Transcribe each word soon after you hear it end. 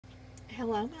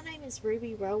Hello, my name is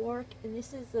Ruby Roark, and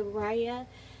this is the Raaya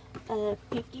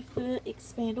 50-foot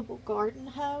expandable garden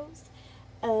hose.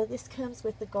 This comes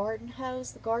with the garden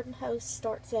hose. The garden hose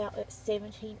starts out at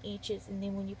 17 inches, and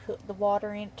then when you put the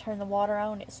water in, turn the water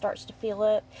on, it starts to fill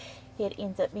up. It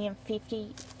ends up being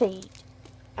 50 feet.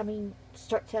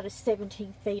 Starts out as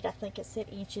 17 feet. I think it said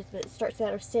inches, but it starts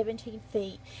out as 17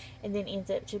 feet and then ends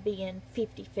up to being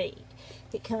 50 feet.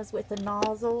 It comes with a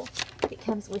nozzle, it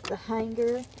comes with the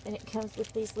hanger, and it comes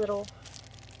with these little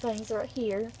things right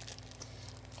here.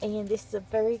 And this is a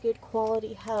very good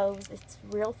quality hose. It's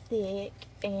real thick,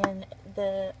 and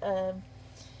the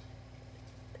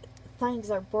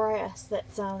things are brass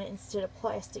that's on it instead of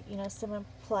plastic. You know, some of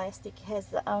plastic has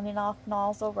the on and off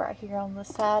nozzle right here on the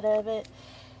side of it,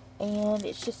 and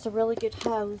it's just a really good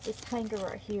hose. This hanger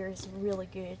right here is really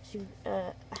good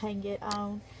to hang it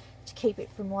on to keep it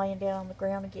from laying down on the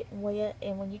ground and getting wet.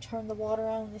 And when you turn the water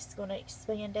on, this is going to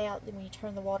expand out. Then when you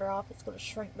turn the water off, it's going to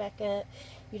shrink back up.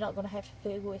 You're not going to have to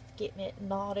fool with getting it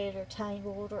knotted or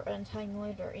tangled or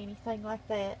untangling or anything like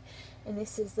that. And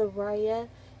this is the Raaya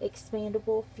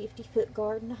expandable 50-foot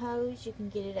garden hose. You can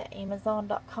get it at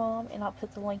Amazon.com, and I'll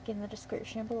put the link in the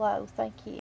description below. Thank you.